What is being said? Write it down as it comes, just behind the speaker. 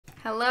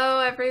Hello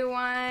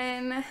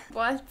everyone,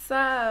 what's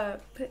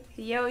up?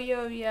 Yo,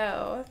 yo,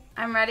 yo.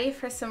 I'm ready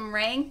for some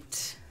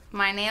ranked.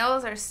 My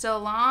nails are still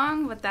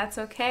long, but that's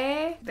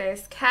okay.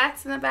 There's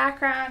cats in the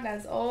background,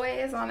 as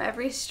always, on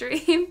every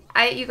stream.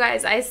 You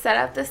guys, I set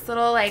up this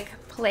little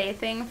play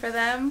thing for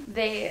them.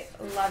 They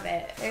love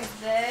it. There's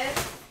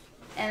this,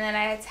 and then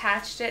I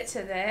attached it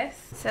to this.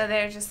 So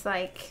they're just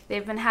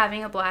they've been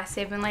having a blast.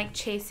 They've been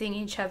chasing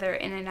each other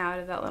in and out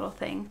of that little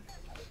thing.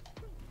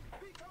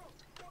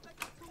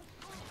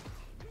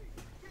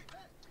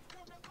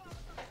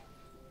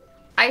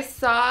 I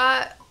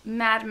saw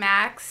Mad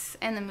Max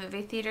in the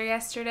movie theater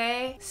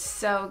yesterday.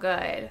 So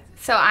good.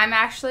 So I'm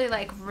actually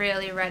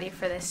really ready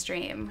for this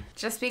stream.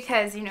 Just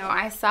because,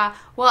 I saw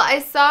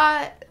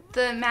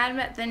the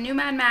new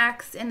Mad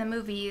Max in the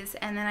movies,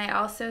 and then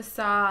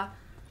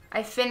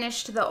I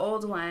finished the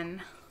old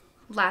one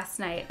last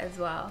night as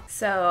well.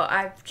 So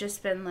I've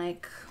just been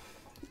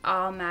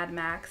all Mad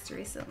Max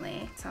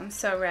recently. So I'm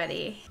so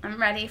ready.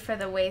 I'm ready for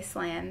the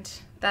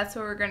wasteland. That's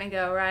where we're gonna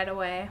go right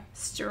away.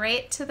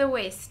 Straight to the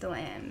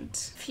wasteland.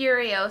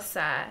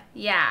 Furiosa.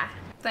 Yeah.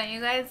 Don't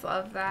you guys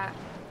love that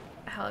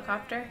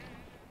helicopter?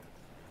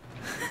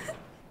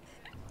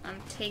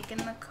 I'm taking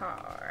the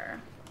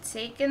car.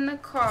 Taking the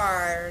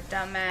car,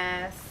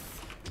 dumbass.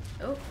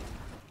 Oh.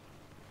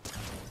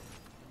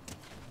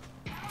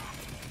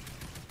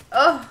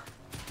 Oh.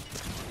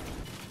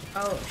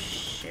 Oh,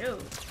 shoot.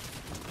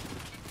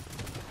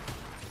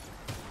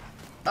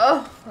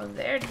 Oh,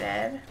 they're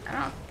dead.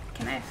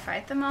 Can I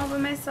fight them all by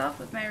myself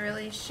with my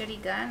really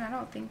shitty gun? I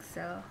don't think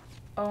so.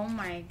 Oh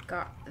my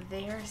god,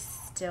 they are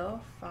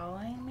still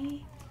following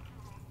me?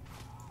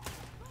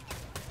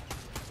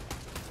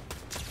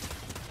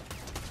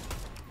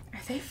 Are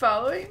they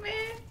following me?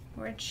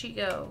 Where'd she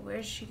go?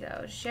 Where'd she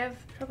go? She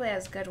probably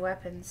has good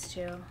weapons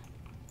too.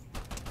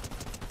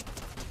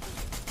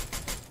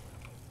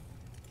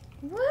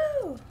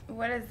 Woo!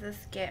 What does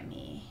this get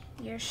me?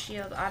 Your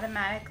shield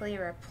automatically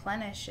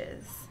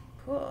replenishes.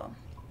 Cool.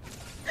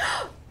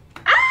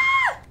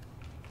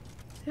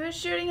 Who's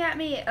shooting at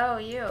me? Oh,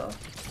 you.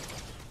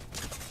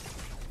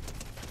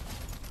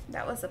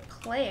 That was a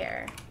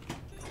player.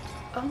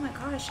 Oh my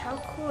gosh, how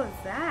cool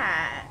is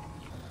that?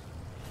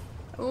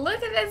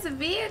 Look at this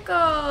vehicle.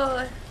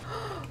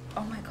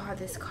 Oh my god,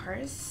 this car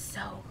is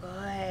so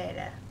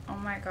good. Oh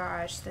my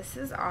gosh, this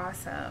is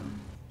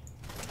awesome.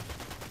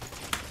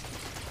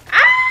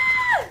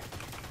 Ah!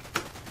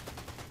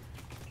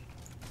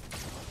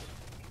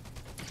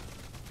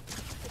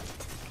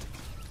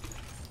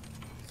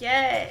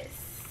 Yes.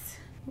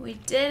 We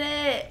did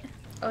it!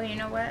 Oh, you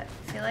know what?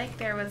 I feel like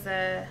there was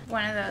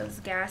one of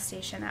those gas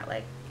stations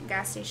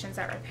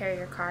that repair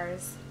your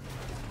cars.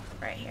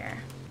 Right here.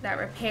 That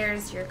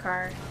repairs your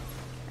car.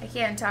 I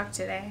can't talk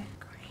today.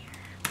 Go right here.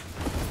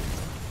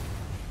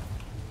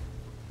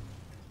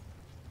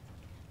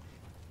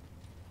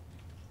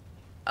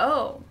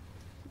 Oh.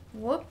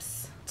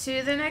 Whoops.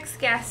 To the next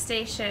gas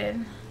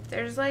station.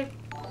 There's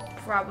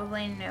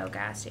probably no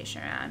gas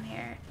station around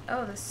here.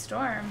 Oh, the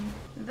storm.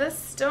 The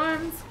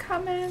storm's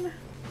coming.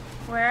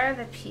 Where are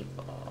the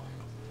people?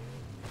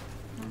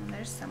 Oh,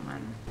 there's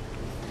someone.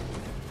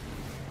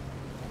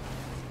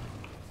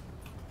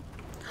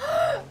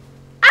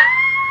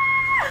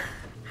 Ah!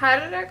 How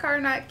did our car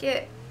not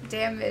get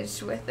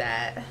damaged with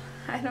that?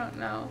 I don't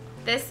know.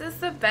 This is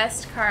the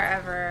best car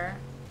ever.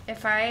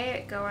 If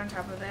I go on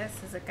top of this,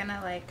 is it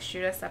gonna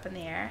shoot us up in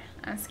the air?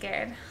 I'm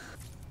scared.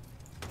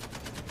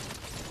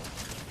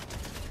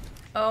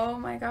 Oh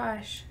my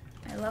gosh.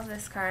 I love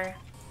this car.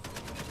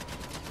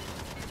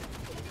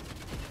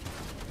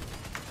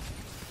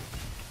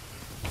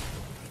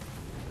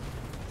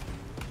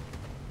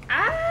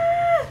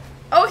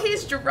 Oh,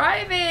 he's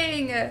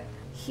driving!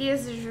 He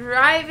is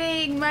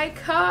driving my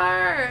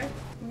car!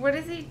 What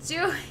is he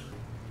doing?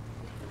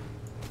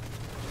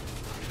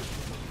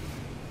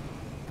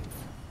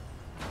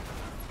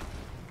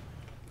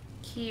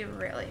 He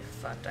really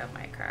fucked up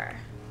my car.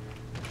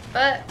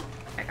 But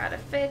I got it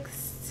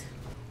fixed.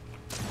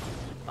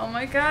 Oh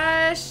my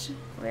gosh!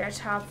 We are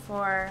top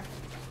 4.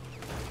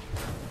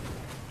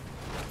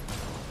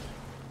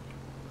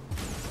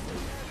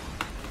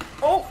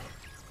 Oh!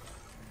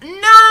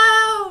 No!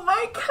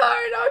 My car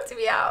knocked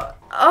me out.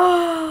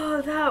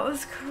 Oh, that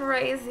was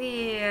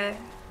crazy.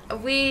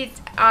 We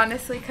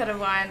honestly could have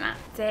won.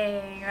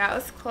 Dang, that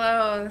was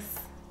close.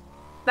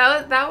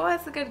 That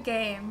was a good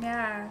game.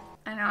 Yeah.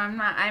 I know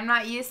I'm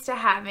not used to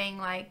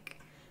having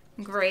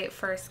great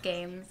first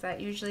games. That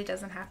usually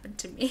doesn't happen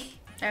to me.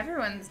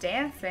 Everyone's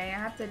dancing. I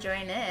have to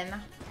join in.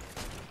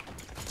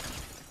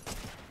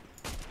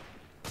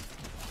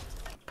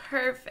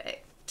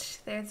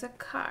 Perfect. There's a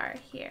car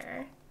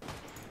here.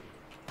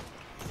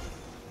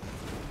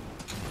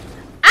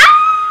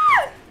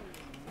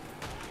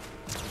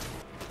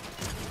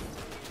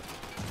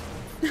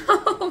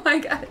 Oh my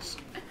gosh.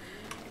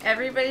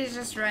 Everybody's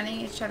just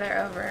running each other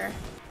over.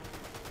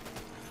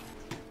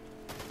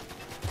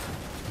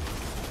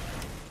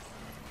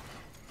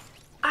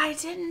 I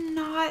did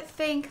not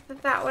think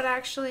that would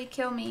actually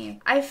kill me.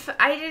 I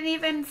didn't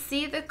even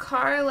see the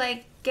car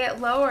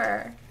Get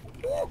lower.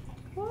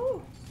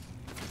 Woo.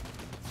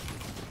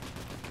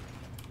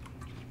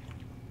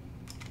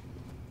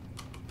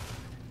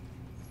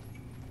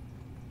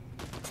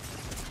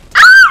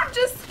 Ah! I'm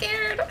just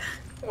scared.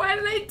 Why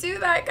did I do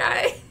that,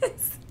 guys?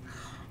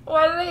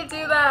 Why did I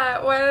do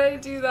that? Why did I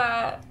do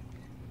that?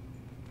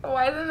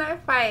 Why didn't I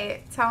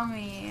fight? Tell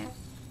me.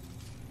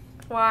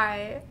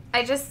 Why?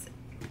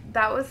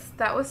 That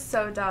was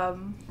so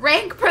dumb.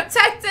 Rank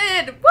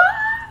protected!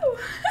 Woo!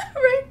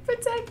 Rank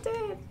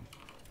protected.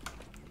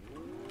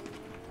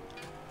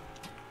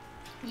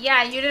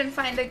 Yeah, you didn't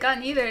find a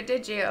gun either,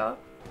 did you?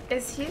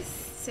 Is he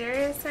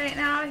serious right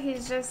now?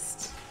 He's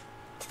just...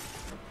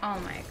 Oh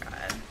my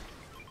god.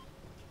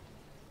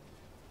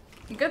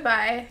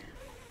 Goodbye.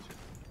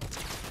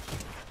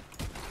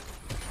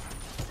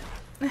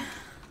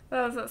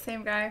 That was that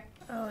same guy.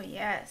 Oh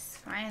yes,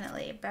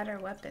 finally, better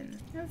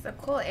weapons. It's a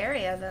cool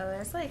area though.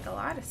 There's like a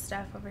lot of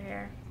stuff over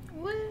here.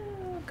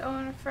 Woo,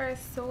 going for a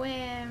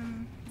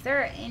swim. Is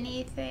there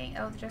anything?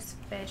 Oh, just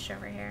fish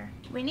over here.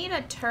 We need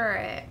a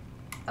turret.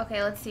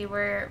 Okay, let's see.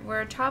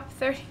 We're top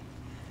 30.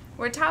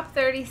 We're top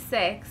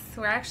 36.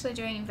 We're actually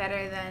doing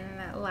better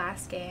than the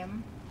last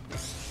game.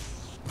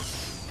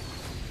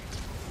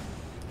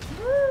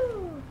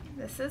 Woo!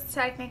 This is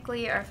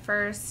technically our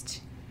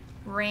first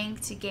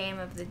ranked game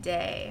of the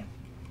day.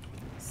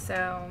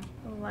 So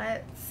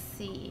let's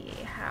see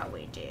how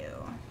we do.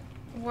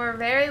 We're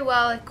very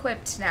well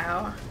equipped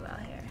now. Well,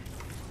 here.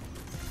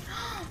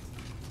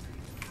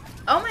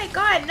 Oh my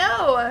god,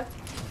 no!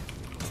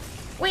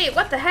 Wait,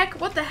 what the heck?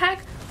 What the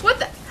heck? What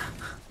the?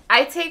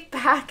 I take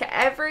back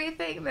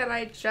everything that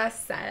I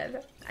just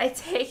said. I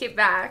take it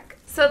back.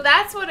 So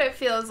that's what it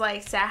feels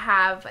like to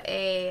have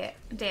a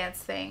dance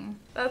thing.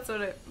 That's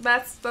what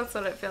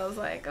it feels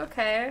like.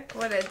 Okay.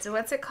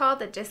 What's it called?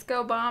 The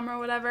disco bomb or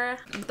whatever?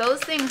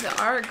 Those things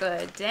are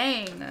good.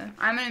 Dang.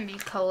 I'm gonna be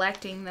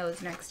collecting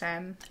those next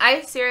time.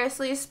 I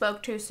seriously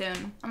spoke too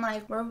soon. I'm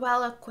like, we're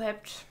well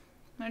equipped.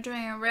 We're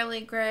doing a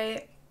really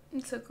great.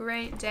 It's a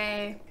great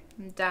day.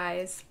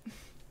 Dies.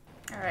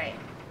 Alright.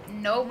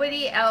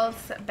 Nobody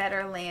else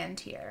better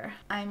land here.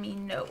 I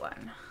mean, no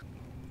one.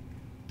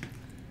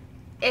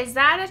 Is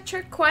that a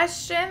trick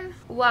question?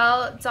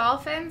 Well,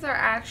 dolphins are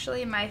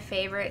actually my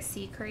favorite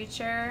sea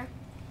creature.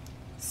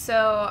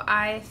 So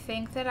I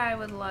think that I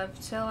would love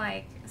to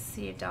like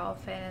see a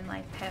dolphin and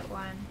like pet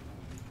one.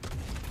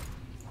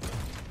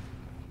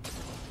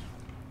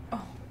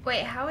 Oh,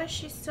 wait, how is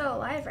she still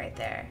alive right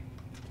there?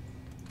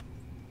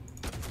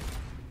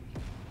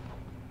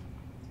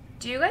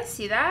 Do you guys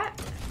see that?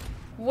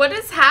 What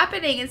is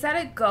happening? Is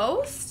that a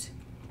ghost?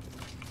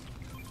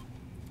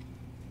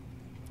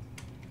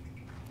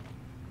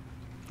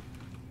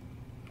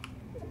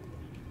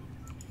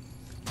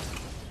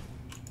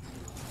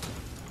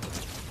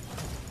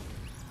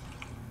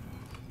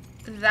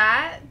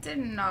 That did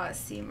not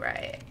seem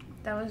right.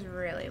 That was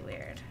really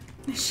weird.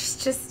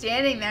 She's just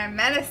standing there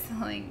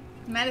menacingly.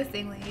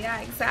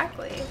 Yeah,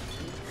 exactly.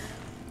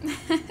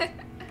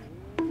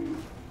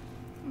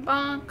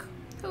 Bonk.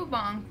 Who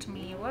bonked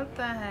me? What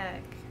the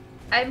heck?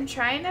 I'm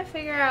trying to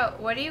figure out,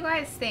 what do you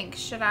guys think?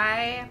 Should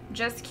I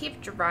just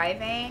keep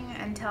driving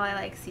until I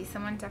like see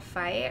someone to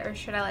fight, or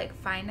should I like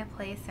find a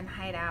place and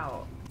hide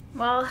out?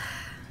 Well,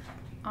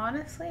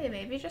 honestly,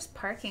 maybe just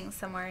parking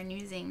somewhere and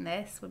using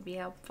this would be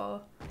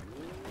helpful.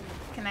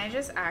 Can I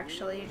just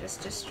actually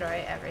just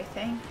destroy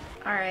everything?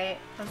 Alright,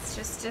 let's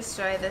just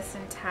destroy this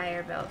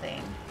entire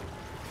building.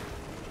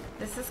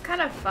 This is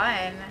kind of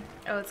fun.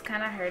 Oh, it's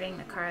kind of hurting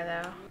the car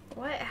though.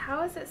 What?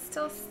 How is it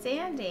still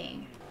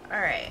standing?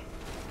 Alright.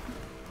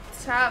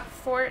 Top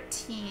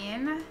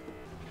 14.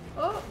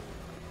 Oh.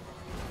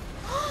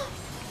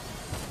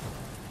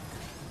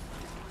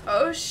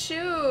 Oh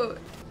shoot.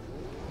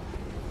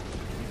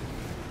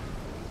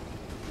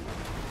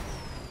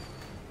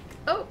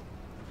 Oh.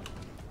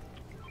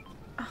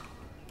 Oh.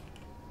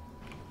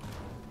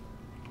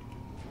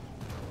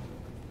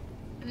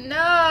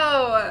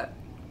 No.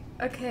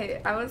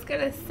 Okay, I was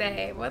gonna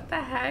say, what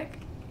the heck?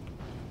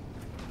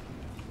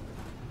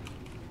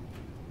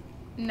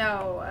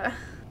 No.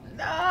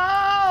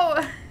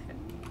 No!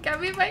 Give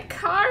me my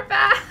car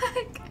back!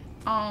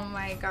 Oh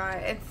my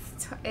god,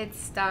 it's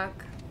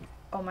stuck.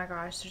 Oh my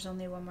gosh, there's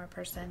only one more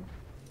person.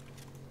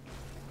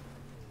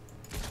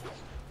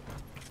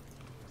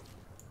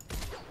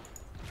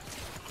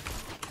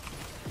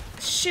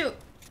 Shoot!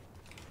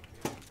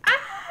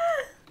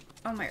 Ah!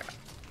 Oh my god.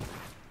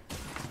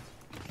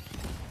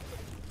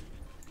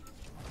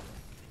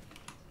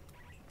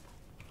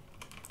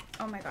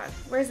 Oh my god.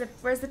 Where's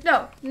the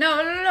no! No,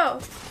 no, no, no!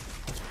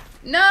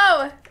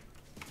 No!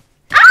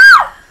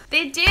 Ah!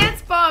 They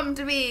dance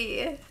bombed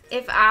me!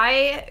 If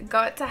I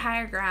got to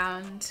higher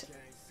ground,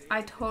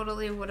 I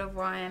totally would have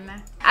won.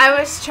 I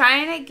was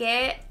trying to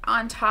get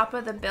on top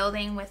of the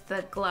building with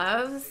the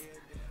gloves,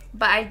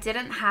 but I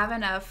didn't have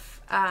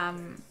enough,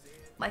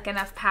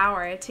 enough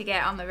power to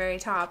get on the very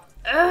top.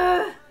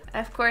 Ugh!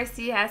 Of course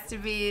he has to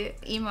be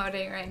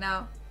emoting right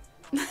now.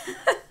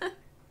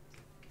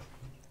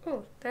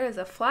 Oh, there is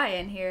a fly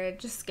in here. It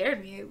just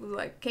scared me. It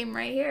like came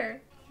right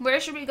here. Where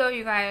should we go,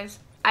 you guys?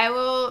 I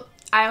will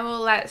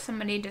let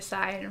somebody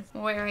decide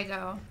where I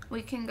go.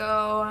 We can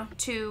go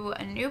to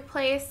a new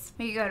place.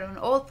 We can go to an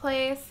old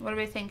place. What are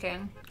we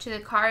thinking? To the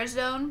car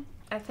zone?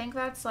 I think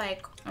that's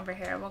like over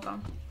here. We'll go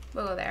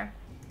there.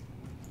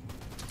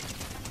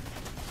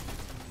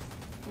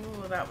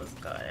 Ooh, that was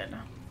good.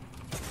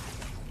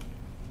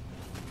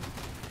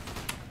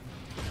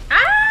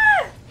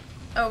 Ah!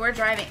 Oh, we're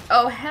driving.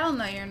 Oh, hell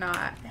no, you're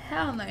not.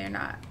 Hell no, you're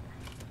not.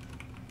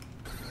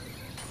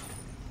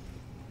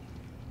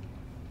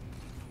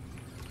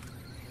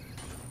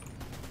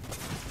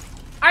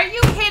 Are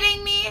you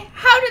kidding me?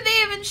 How did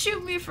they even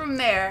shoot me from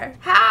there?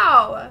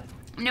 How?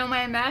 No,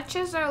 my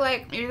matches are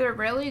like either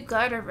really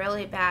good or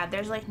really bad.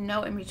 There's like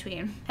no in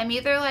between. I'm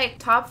either like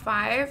top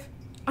 5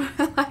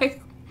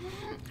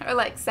 or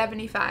like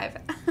 75.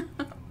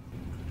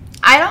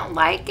 I don't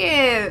like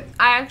it.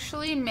 I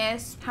actually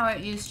miss how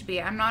it used to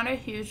be. I'm not a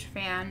huge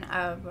fan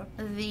of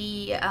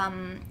the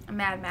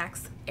Mad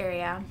Max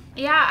area.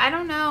 Yeah, I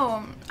don't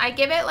know. I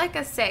give it like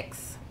a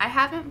 6. I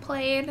haven't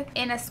played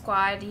in a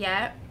squad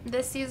yet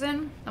this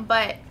season,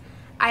 but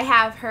I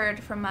have heard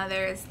from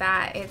others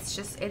that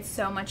it's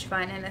so much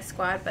fun in a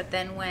squad, but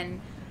then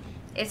when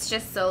it's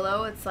just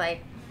solo, it's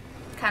like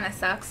kind of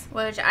sucks,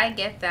 which I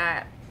get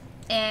that.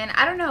 And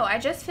I don't know, I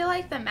just feel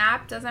like the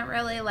map doesn't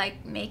really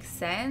like make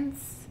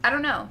sense. I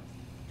don't know.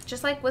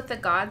 Just like with the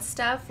God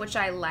stuff, which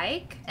I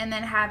like, and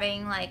then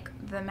having like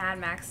the Mad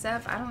Max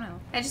stuff, I don't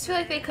know. I just feel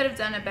like they could have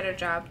done a better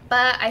job.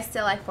 But I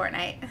still like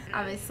Fortnite.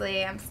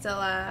 Obviously, I'm still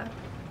a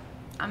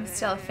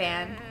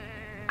fan.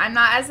 I'm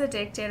not as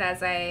addicted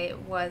as I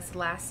was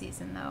last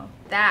season though.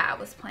 That I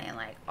was playing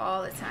like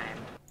all the time.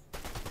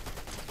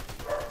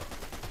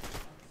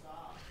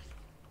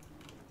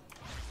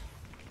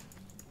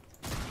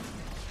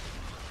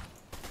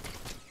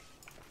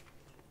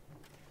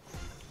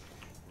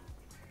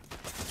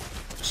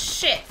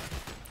 Shit.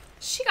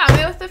 She got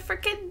me with the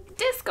freaking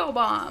disco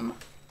bomb.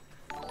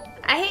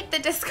 I hate the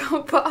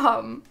disco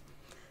bomb.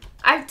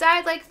 I've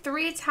died like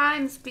 3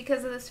 times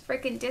because of this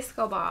freaking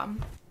disco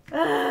bomb.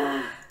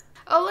 Ugh.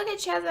 Oh, look,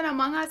 she has an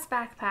Among Us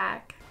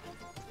backpack.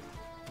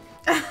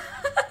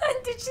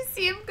 Did you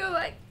see him go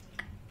like...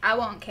 I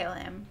won't kill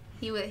him.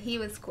 He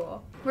was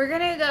cool. We're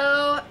gonna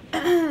go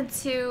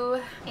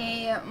to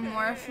a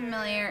more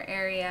familiar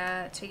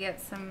area to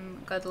get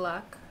some good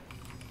luck.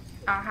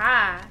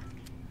 Aha!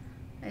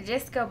 A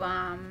disco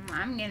bomb.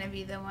 I'm gonna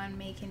be the one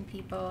making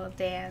people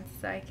dance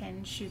so I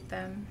can shoot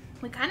them.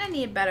 We kind of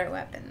need better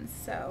weapons,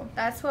 so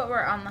that's what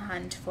we're on the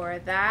hunt for.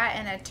 That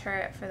and a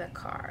turret for the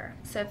car.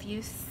 So if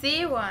you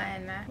see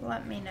one,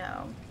 let me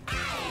know.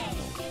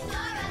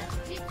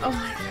 Oh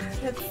my god,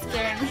 that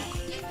scared me.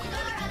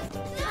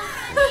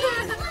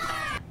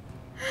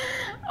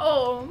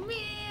 Oh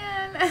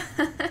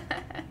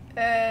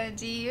man.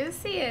 Do you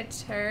see a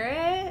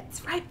turret?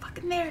 It's right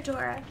fucking there,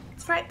 Dora.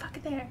 It's right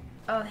fucking there.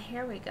 Oh,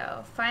 here we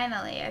go.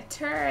 Finally, a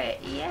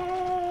turret.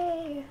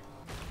 Yay!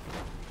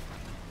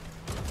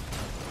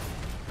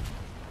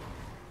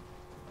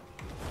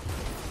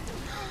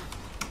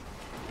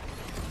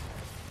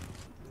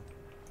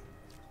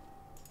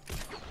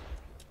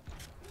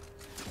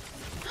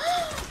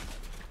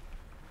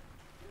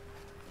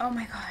 Oh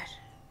my god.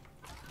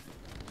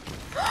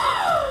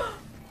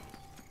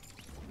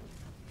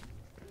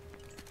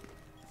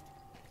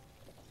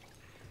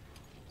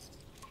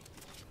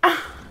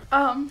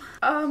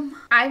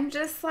 I'm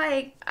just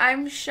like,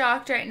 I'm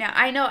shocked right now.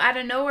 I know, out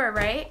of nowhere,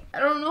 right? I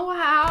don't know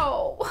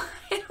how.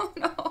 I don't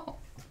know.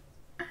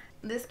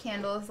 This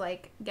candle is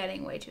like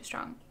getting way too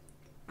strong.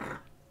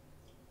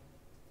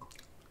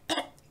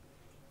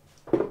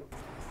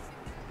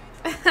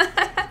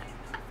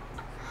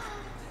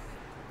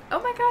 Oh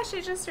my gosh,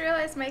 I just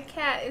realized my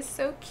cat is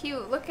so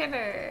cute. Look at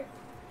her.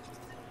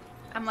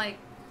 I'm like...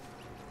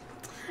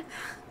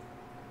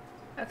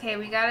 Okay,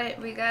 we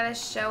gotta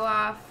show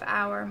off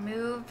our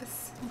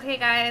moves. Okay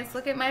guys,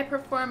 look at my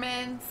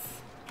performance.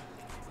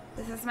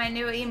 This is my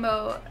new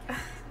emote.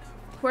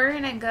 We're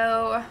gonna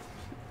go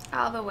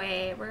all the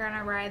way. We're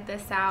gonna ride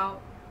this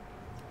out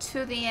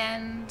to the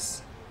end.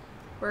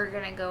 We're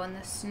gonna go in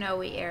the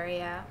snowy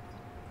area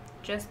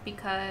just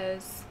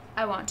because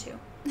I want to.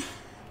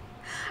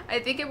 I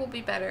think it will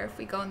be better if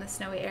we go in the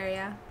snowy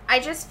area. I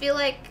just feel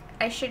like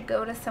I should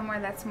go to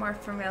somewhere that's more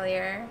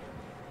familiar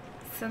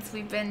since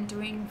we've been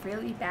doing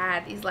really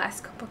bad these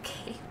last couple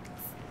games.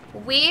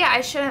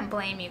 I shouldn't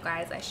blame you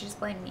guys. I should just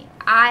blame me.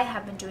 I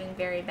have been doing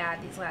very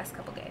bad these last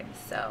couple games.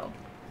 So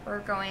we're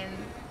going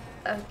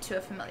to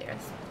a familiar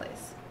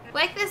place.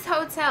 Like this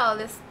hotel,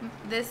 this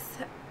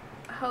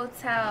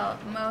hotel,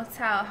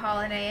 motel,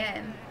 Holiday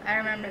Inn. I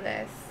remember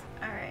this.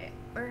 All right,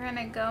 we're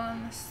gonna go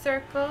in the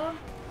circle.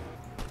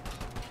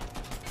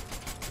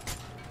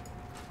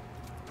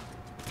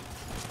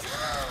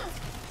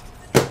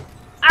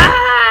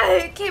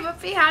 It came up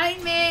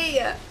behind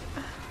me.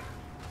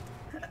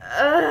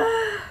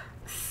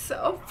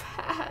 So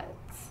bad.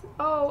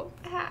 So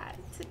bad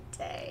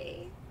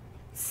today.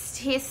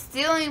 He's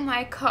stealing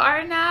my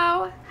car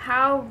now?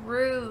 How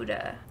rude.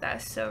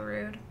 That's so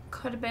rude.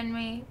 Could have been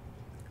me.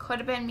 Could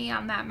have been me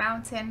on that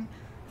mountain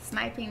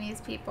sniping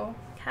these people.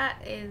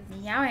 Cat is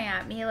meowing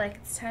at me like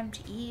it's time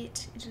to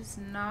eat. It is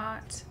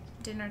not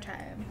dinner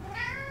time.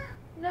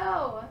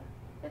 No,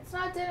 it's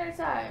not dinner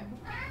time.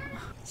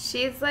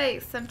 She's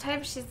like,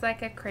 sometimes she's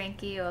like a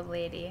cranky old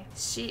lady.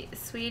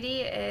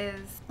 Sweetie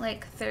is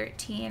like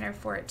 13 or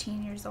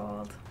 14 years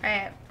old.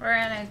 Alright, we're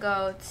gonna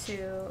go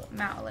to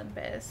Mount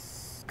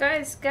Olympus.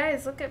 Guys,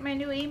 look at my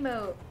new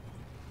emote.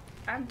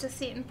 I'm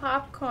just eating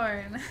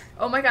popcorn.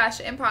 Oh my gosh,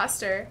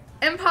 imposter.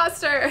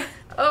 Imposter!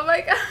 Oh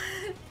my god.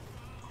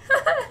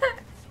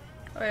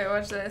 Wait,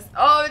 watch this.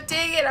 Oh,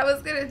 dang it. I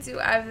was gonna do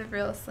I'm the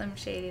real Slim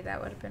Shady.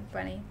 That would have been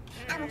funny.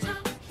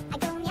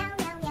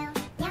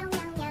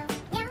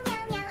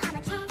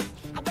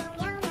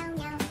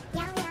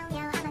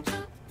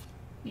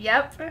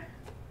 Yep.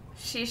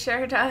 She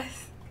sure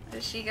does.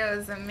 She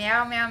goes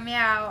meow, meow,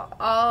 meow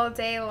all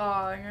day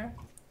long.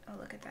 Oh,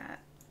 look at that.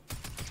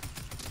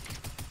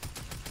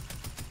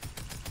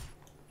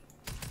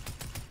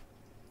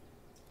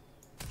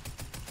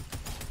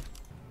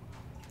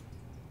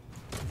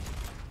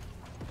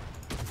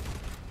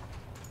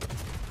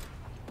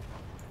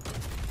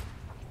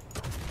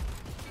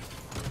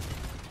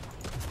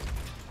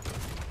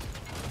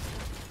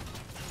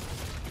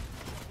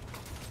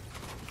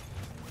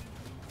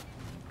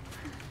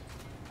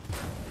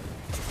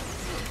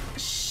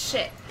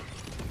 Shit.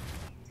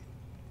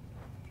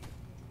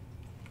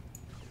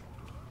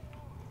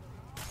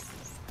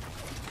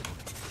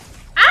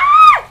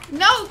 Ah!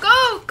 No,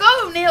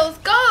 go, nails,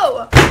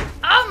 go!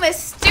 Oh, my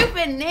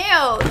stupid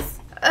nails.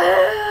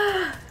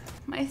 Ugh.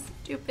 My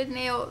stupid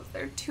nails,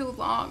 they're too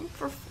long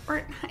for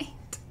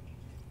Fortnite.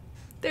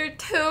 They're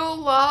too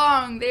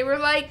long. They were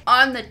like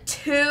on the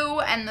 2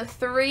 and the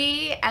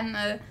 3 and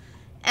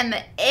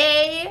the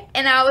A,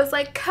 and I was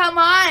like, come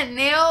on,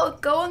 nail,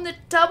 go on the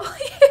W.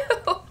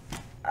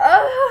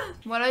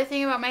 What do I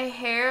think about my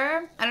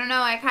hair? I don't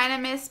know. I kind of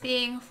miss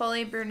being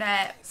fully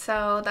brunette,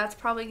 so that's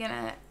probably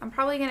I'm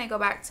probably gonna go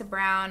back to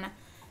brown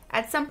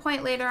at some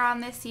point later on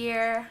this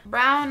year.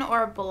 Brown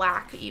or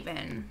black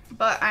even.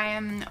 But I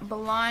am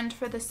blonde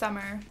for the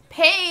summer.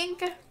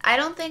 Pink! I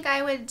don't think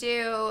I would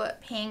do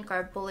pink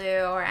or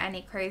blue or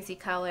any crazy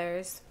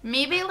colors.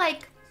 Maybe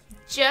like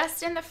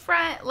just in the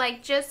front,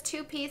 like just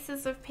 2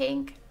 pieces of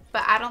pink,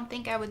 but I don't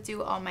think I would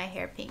do all my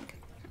hair pink.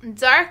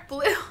 Dark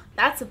blue,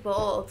 that's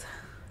bold.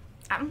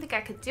 I don't think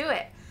I could do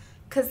it,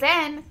 because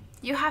then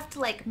you have to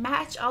like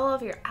match all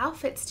of your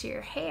outfits to your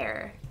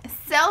hair.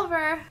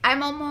 Silver,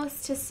 I'm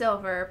almost to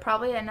silver,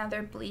 probably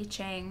another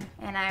bleaching,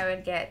 and I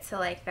would get to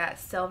like that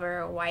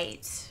silver,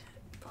 white,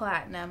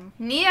 platinum.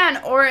 Neon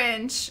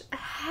orange,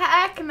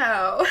 heck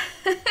no.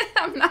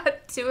 I'm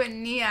not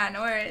doing neon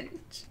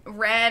orange.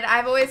 Red,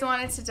 I've always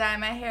wanted to dye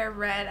my hair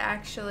red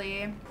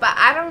actually, but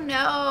I don't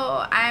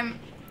know. I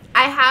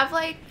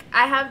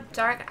have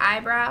dark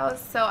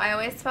eyebrows, so I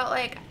always felt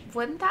like,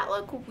 wouldn't that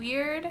look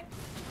weird?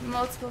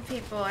 Multiple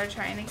people are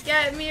trying to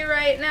get me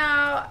right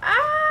now.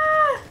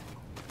 Ah!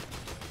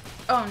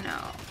 Oh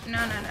no. No,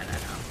 no, no, no,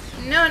 no.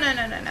 No, no,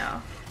 no, no,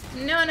 no.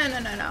 No, no, no,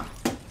 no, no.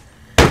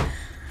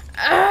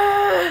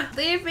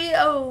 Leave me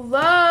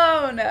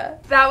alone.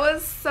 That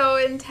was so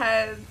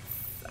intense.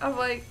 I'm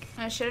like,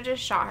 I should have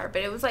just shot her,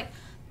 but it was like,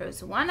 there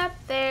was one up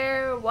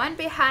there, one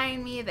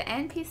behind me. The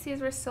NPCs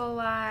were still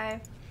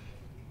alive.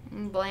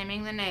 I'm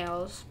blaming the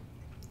nails.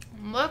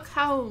 Look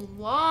how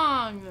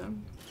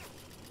long.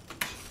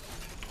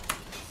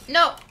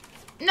 No,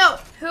 no.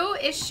 Who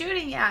is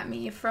shooting at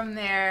me from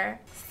there?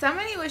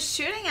 Somebody was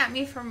shooting at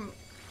me from,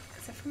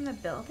 is it from the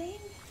building?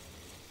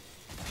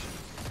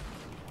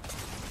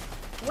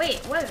 Wait,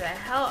 what the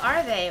hell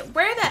are they?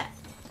 Where they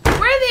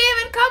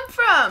even come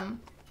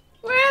from?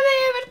 Where did they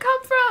even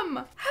come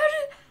from?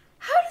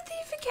 How did they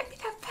even get me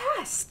that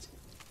fast?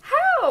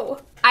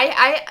 How?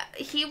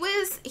 He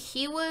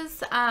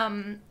was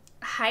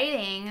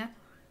hiding,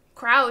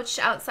 crouched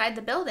outside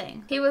the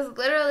building. He was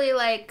literally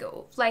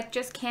like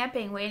just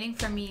camping, waiting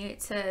for me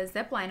to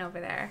zipline over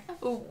there.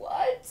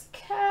 What,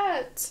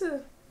 cat?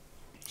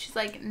 She's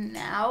like,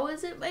 now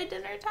is it my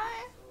dinner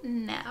time?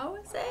 Now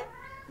is it?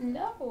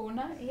 No,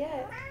 not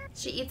yet.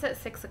 She eats at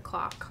 6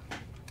 o'clock.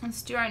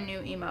 Let's do our new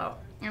emote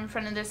in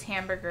front of this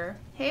hamburger.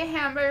 Hey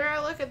hamburger,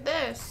 look at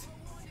this.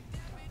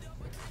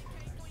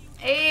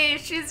 Hey,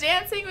 she's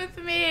dancing with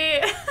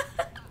me.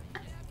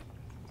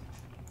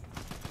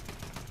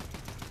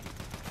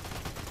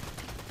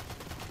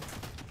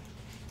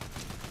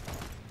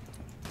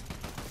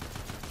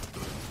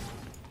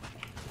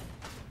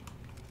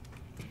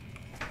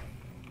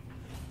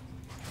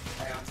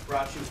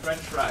 Brought you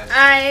French fries.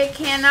 I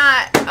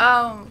cannot.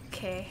 Oh,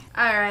 okay.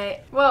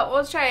 Alright. Well,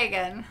 we'll try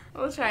again.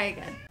 We'll try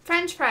again.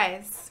 French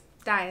fries.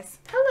 Dies.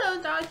 Hello,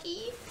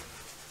 doggy.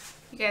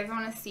 You guys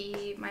want to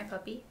see my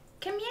puppy?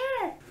 Come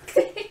here.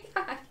 Say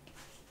hi.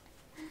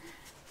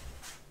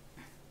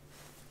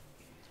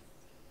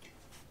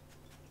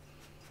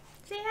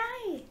 Say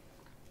hi.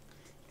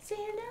 Say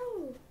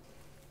hello.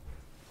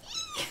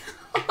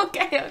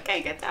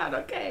 Okay, get down,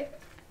 okay.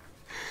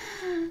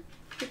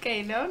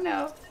 Okay,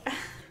 no.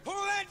 Who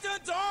let the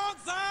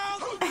dogs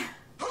out?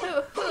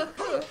 Who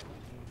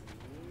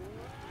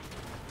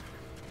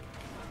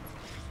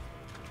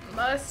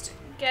must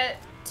get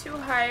to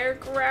higher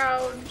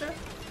ground.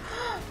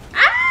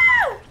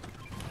 Ah!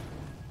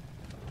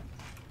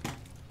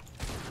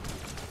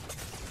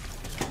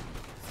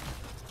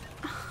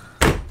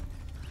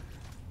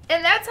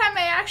 And that time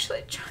I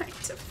actually tried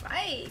to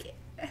fight.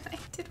 And I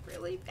did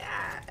really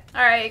bad.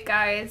 Alright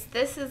guys,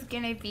 this is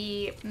gonna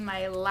be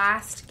my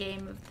last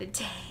game of the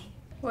day.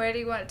 Where do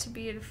you want to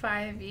be in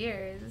 5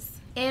 years?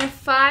 In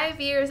 5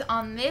 years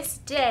on this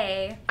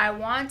day, I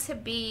want to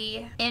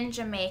be in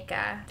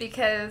Jamaica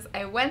because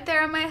I went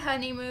there on my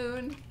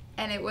honeymoon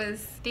and it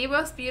was the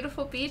most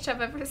beautiful beach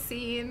I've ever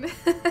seen.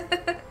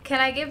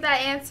 Can I give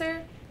that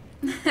answer?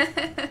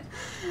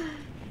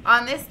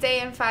 On this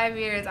day in 5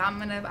 years, I'm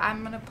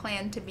gonna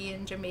plan to be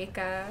in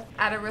Jamaica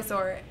at a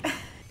resort.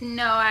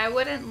 No, I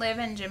wouldn't live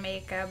in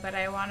Jamaica, but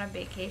I want a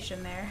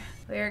vacation there.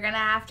 We're gonna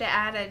have to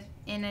add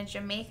in a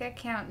Jamaica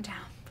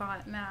countdown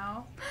bot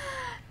now.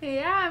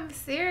 Yeah, I'm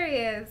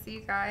serious, you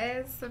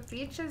guys. The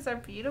beaches are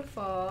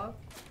beautiful.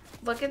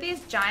 Look at these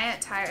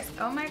giant tires.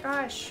 Oh my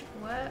gosh,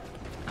 what?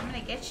 I'm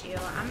gonna get you.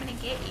 I'm gonna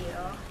get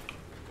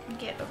you.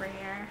 Get over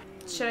here.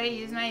 Should I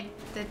use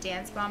the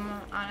dance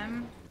bomb on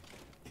him?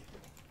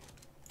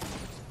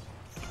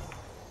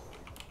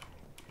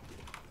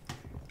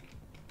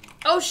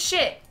 Oh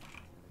shit!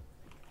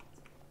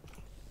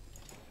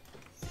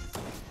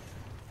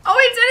 Oh,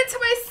 I did it to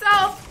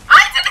myself!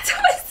 I did it to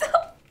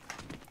myself!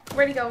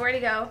 Where'd he go? Where'd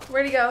he go?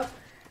 Where'd he go?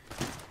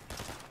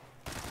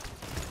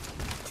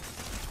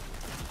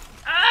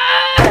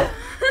 Ah!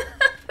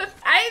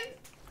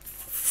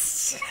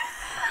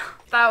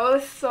 That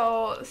was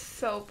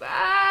so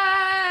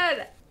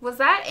bad. Was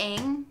that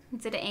Aang?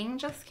 Did Aang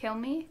just kill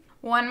me?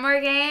 One more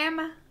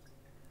game?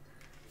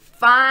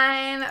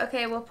 Fine.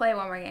 Okay, we'll play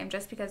one more game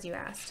just because you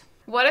asked.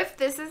 What if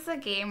this is a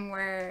game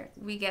where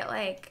we get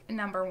like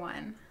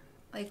 #1?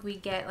 Like we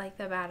get like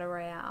the battle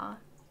royale.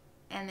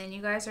 And then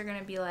you guys are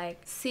gonna be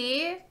like,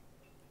 see?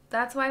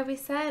 That's why we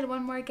said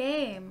one more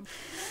game.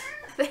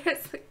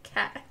 There's a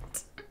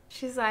cat.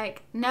 She's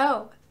like,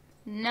 no,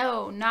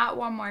 not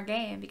one more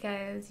game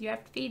because you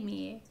have to feed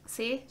me.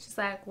 See? She's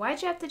like,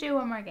 why'd you have to do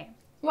one more game?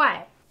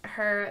 Why?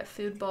 Her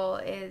food bowl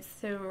is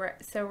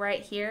so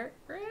right here.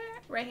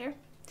 Right here.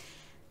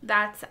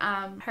 That's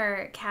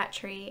her cat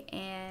tree,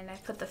 and I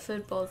put the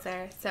food bowls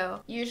there.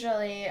 So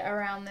usually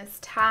around this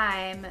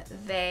time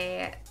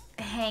they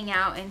hang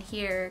out in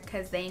here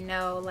because they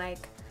know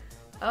like,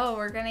 oh,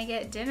 we're gonna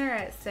get dinner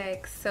at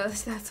 6. So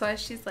that's why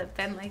she's like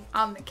been like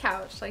on the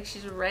couch, like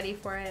she's ready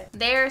for it.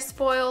 They're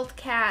spoiled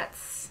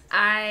cats.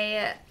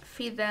 I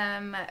feed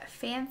them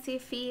Fancy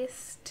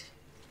Feast,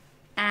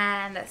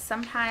 and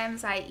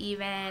sometimes I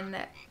even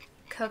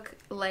cook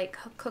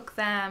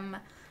them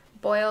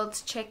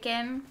boiled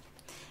chicken.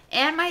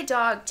 And my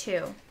dog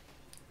too.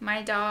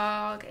 My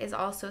dog is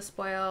also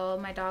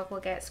spoiled. My dog will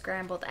get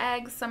scrambled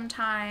eggs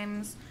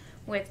sometimes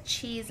with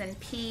cheese and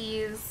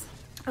peas.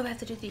 Oh, we have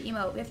to do the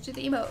emote. We have to do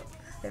the emote.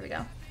 There we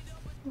go.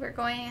 We're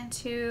going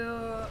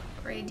to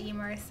redeem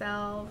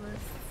ourselves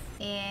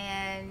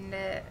and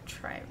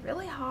try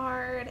really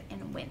hard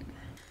and win.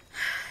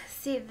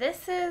 See,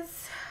 this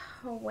is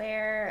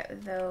where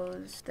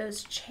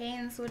those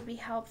chains would be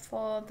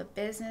helpful. The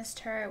business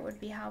turret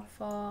would be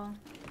helpful.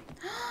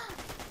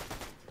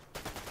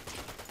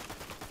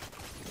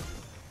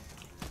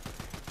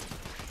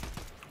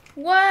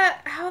 What?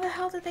 How the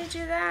hell did they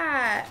do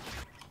that?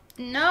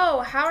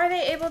 No, how are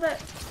they able to...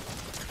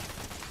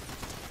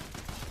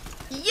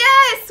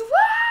 Yes!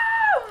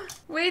 Woo!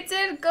 We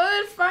did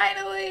good,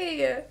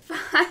 finally!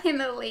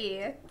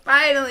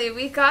 Finally,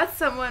 we got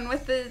someone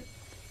with the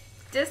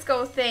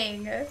disco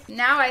thing.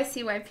 Now I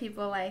see why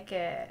people like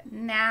it.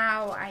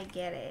 Now I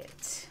get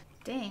it.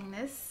 Dang,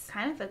 this is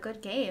kind of a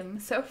good game.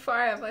 So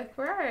far, I'm like,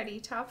 we're already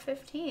top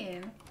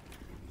 15.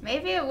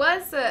 Maybe it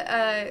was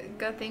a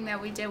good thing that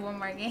we did one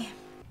more game.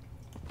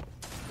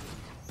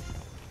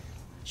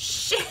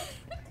 Shit!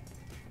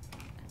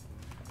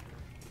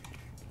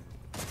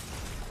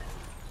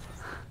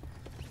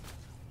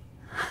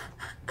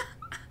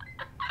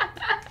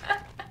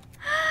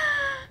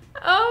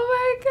 Oh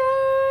my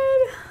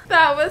god!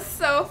 That was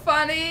so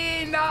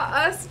funny! Not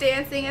us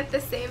dancing at the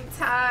same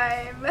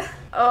time.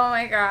 Oh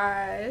my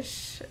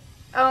gosh.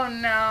 Oh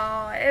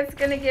no, it's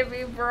gonna give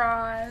me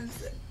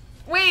bronze.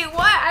 Wait,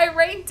 what? I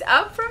ranked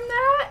up from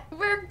that?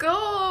 We're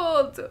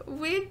gold!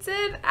 We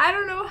did, I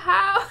don't know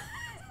how.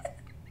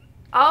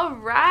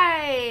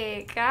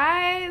 Alright,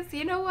 guys.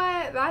 You know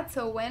what? That's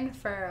a win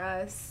for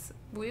us.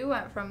 We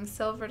went from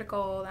silver to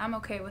gold. I'm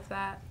okay with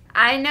that.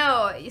 I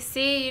know. You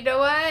see, you know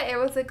what? It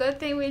was a good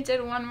thing we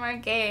did one more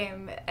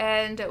game.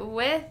 And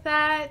with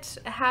that,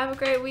 have a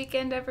great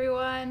weekend,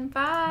 everyone.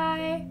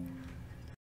 Bye.